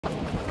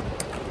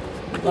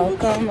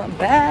Welcome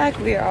back.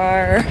 We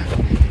are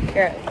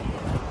here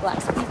at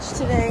Black's Beach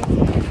today.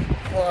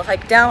 A little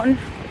hike down,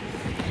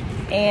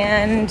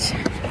 and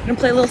I'm gonna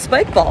play a little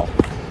spike ball.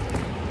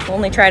 We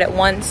only tried it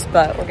once,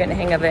 but we're getting the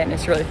hang of it and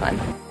it's really fun.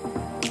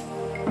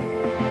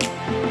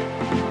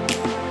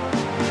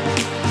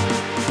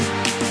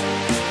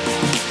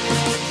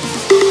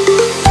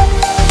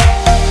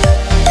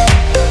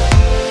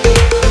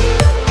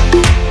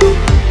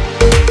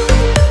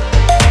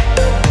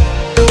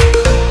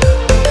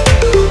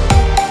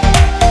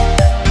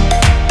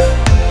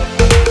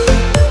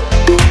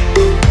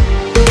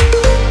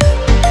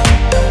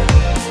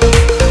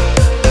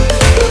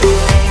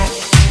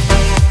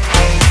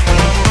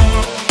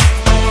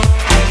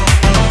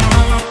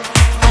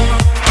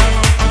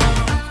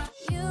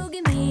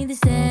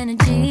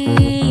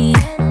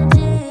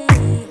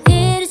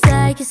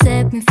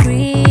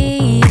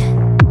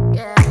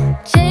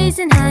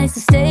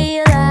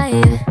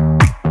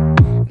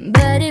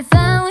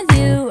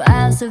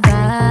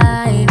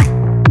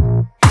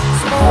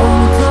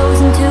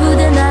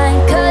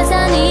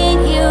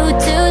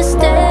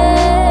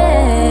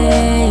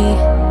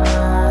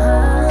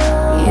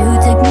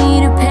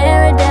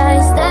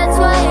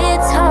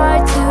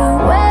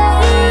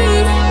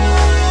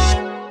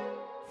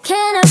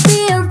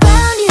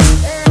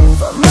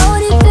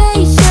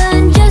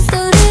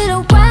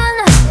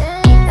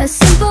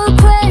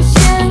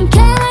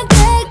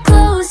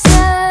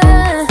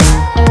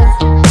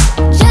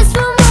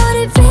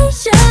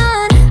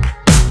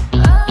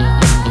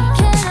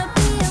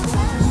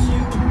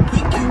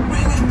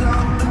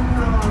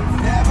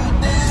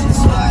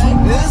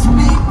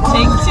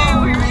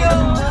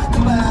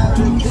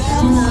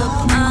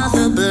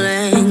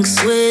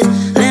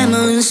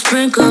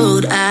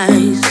 Sprinkled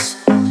eyes,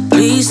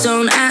 please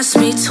don't ask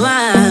me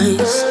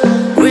twice.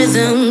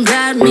 Rhythm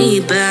got me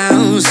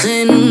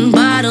bouncing,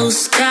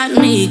 bottles got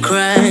me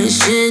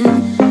crashing.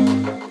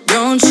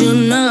 Don't you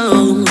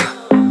know?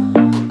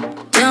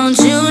 Don't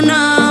you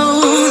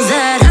know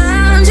that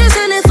I'm just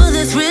in it for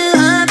the thrill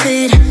of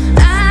it?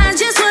 I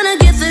just wanna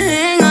get the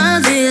hang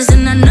of this,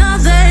 and I know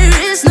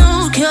there is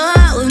no cure.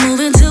 We're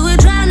moving to a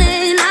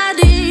drowning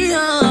idea.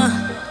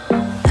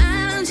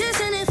 I'm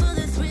just in it for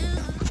the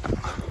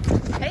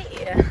thrill.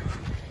 Hey,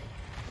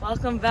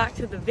 welcome back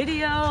to the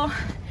video.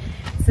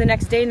 It's the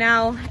next day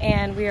now,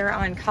 and we are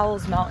on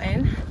Cowles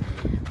Mountain.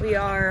 We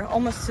are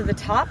almost to the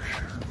top.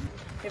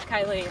 We have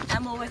Kylie and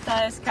Emma with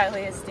us.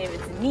 Kylie is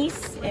David's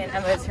niece, and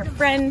Emma is her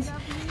friend.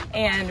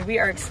 And we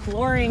are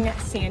exploring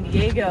San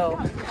Diego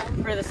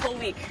for this whole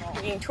week,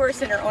 being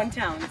tourists in our own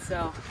town.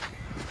 So,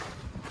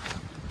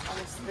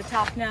 almost to the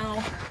top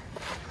now.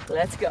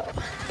 Let's go.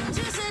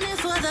 Just in it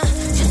for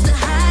just the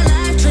high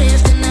life,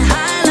 drift in the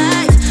high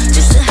life,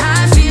 just the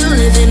high feel,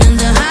 living in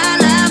the high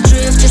life,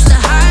 drift, just the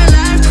high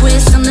life,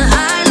 twist on the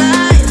high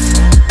life.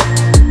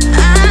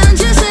 I'm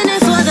just in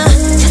it for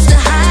just the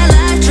high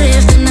life,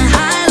 drift in the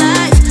high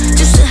life,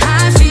 just the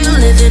high feel,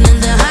 living in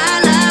the high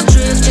life,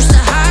 drift, just the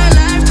high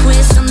life,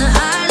 twist on the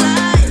high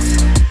life.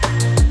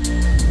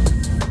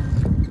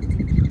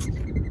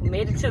 We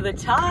made it to the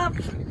top.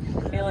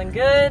 Feeling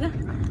good.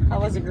 How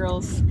was it,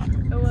 girls?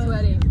 It was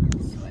sweaty.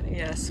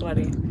 Yeah,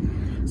 sweaty.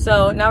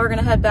 So now we're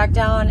gonna head back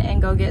down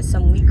and go get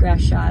some wheatgrass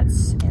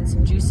shots and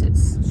some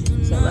juices.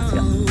 So let's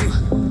go.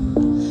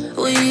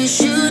 Well, you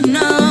should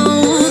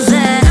know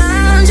that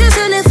I'm just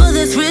in it for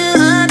the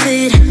thrill of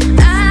it.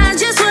 I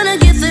just wanna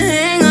get the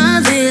hang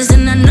of this,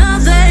 and I know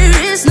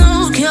there is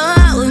no cure.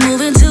 We're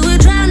moving to a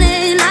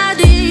drowning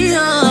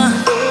idea.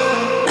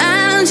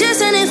 I'm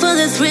just in it for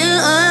the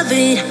thrill of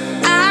it.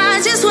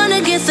 I just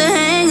wanna get the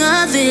hang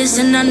of this,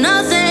 and I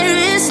know there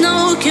is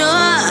no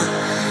cure.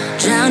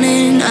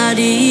 Drowning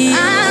idea.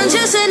 I'm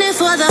just in it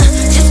for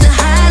just the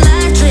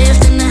highlight,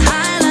 drift in the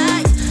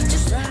highlight.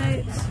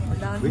 Right, we're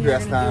down here Wheatgrass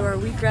gonna do time. our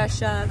wheatgrass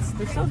shots.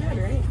 They're so good,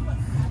 right?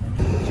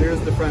 Cheers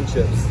to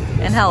friendships. There's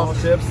And health.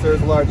 Small ships,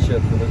 there's large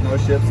ships, but there's no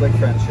ships like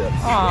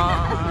friendships.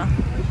 Aww.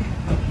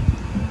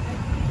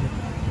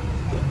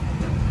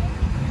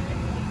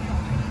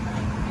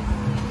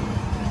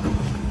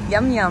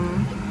 Yum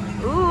yum.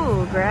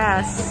 Ooh,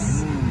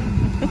 grass.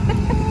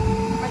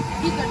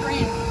 He's a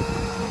green.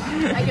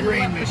 I can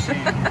rain machine.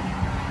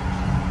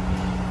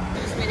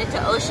 Just made it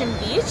to Ocean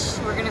Beach.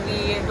 We're gonna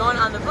be going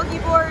on the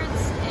boogie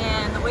boards,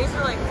 and the waves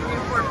are like 3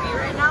 to 4 feet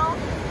right now,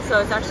 so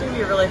it's actually gonna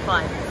be really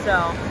fun.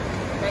 So,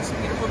 nice and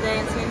beautiful day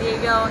in San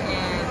Diego,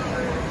 and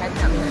we're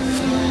heading up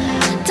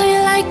there. Do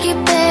you like it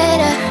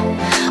better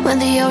when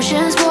the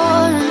ocean's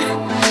warm?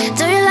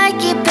 Do you like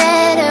it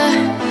better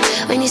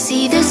when you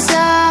see the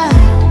sun?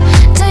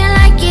 Do you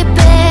like it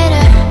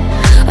better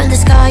when the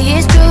sky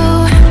is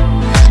blue?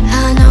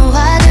 I know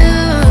I do.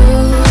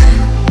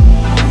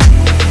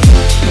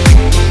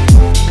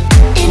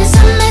 In a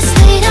summer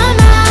state of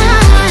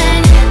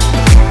mind,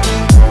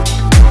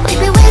 we'd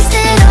be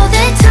wasted all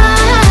the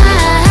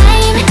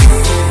time.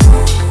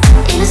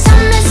 In a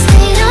summer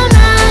state of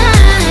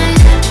mind,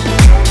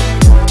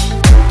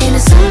 in a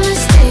summer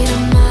state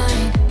of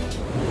mind.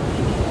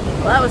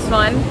 Well, that was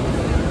fun.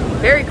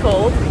 Very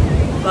cold,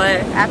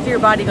 but after your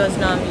body body goes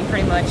numb, you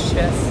pretty much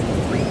just,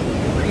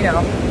 you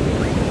know,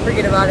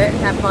 forget about it and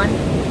have fun.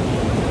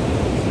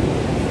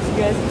 So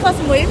guys, caught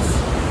some waves.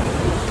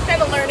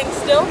 Kind of learning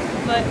still,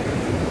 but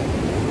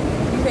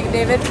what do you think,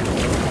 David?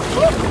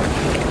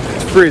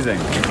 It's freezing.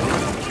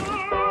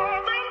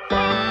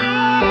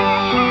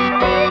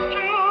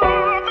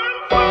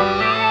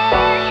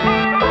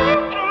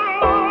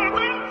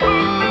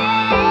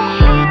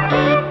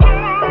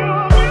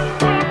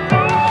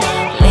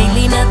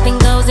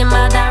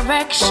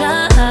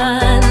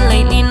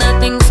 Lately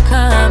nothing's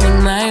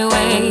coming my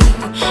way.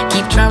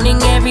 Keep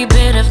drowning every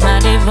bit of my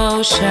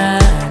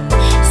devotion,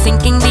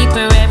 sinking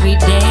deeper every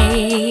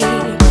day.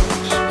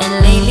 And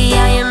lately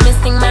I am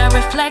missing my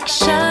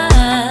reflection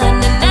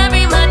in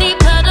every muddy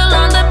puddle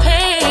on the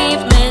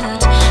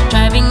pavement,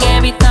 driving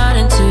every thought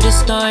into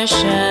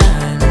distortion.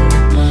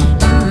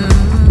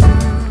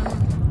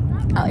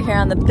 Out here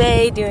on the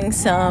bay doing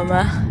some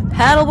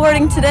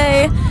paddleboarding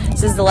today.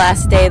 This is the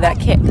last day that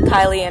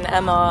Kylie and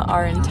Emma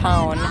are in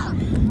town,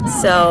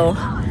 so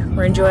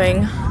we're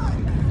enjoying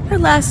our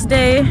last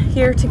day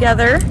here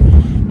together.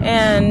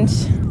 And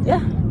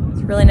yeah,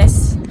 it's a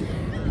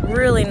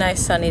really nice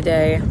sunny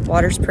day.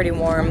 Water's pretty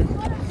warm,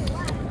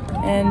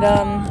 and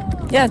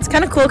yeah, it's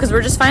kind of cool because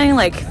we're just finding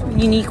like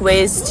unique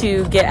ways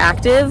to get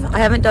active. I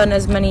haven't done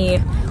as many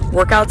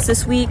workouts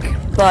this week,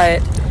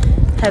 but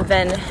have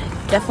been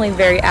definitely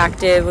very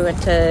active. We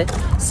went to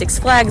Six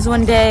Flags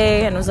one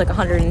day and it was like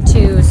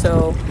 102,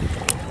 so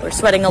we're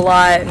sweating a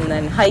lot. And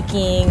then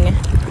hiking,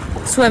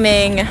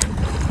 swimming,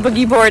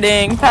 boogie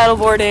boarding, paddle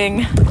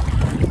boarding,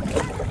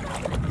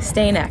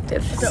 staying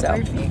active. So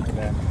work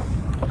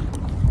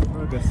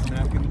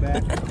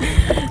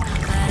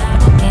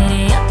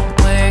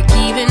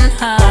even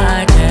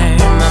harder.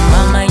 My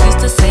mama used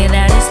to say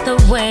that it's the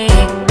way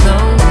it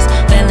goes.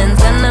 Feelings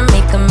gonna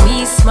make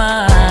me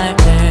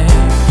smarter,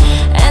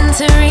 and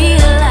to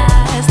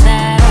realize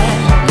that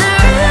the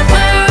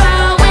river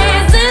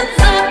always ends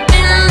up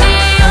in the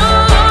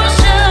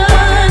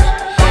ocean.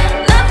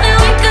 Nothing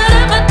we could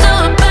ever do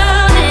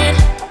about it.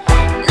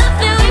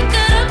 Nothing we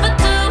could ever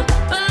do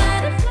but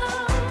let it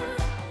flow.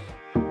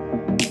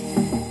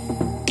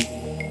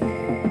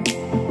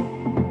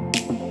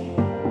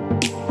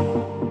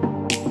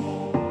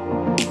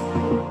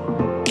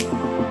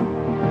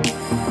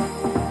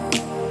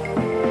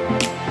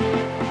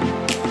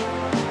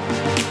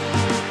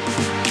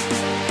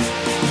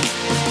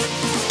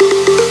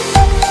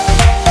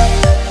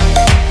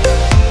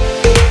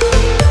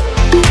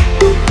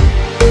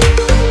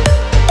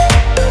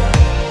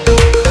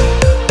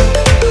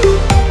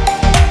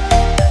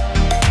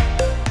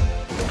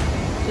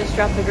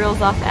 dropped the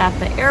girls off at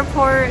the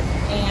airport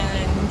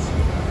and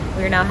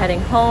we're now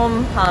heading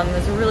home. It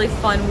was a really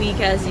fun week,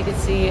 as you can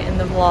see in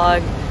the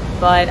vlog,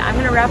 but I'm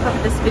gonna wrap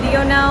up this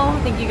video now.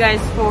 Thank you guys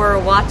for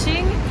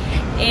watching,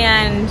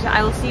 and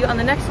I will see you on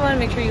the next one.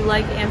 Make sure you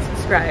like and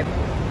subscribe.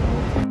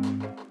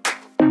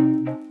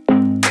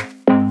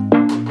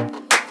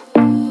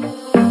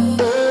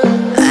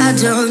 I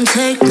don't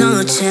take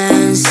no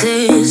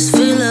chances.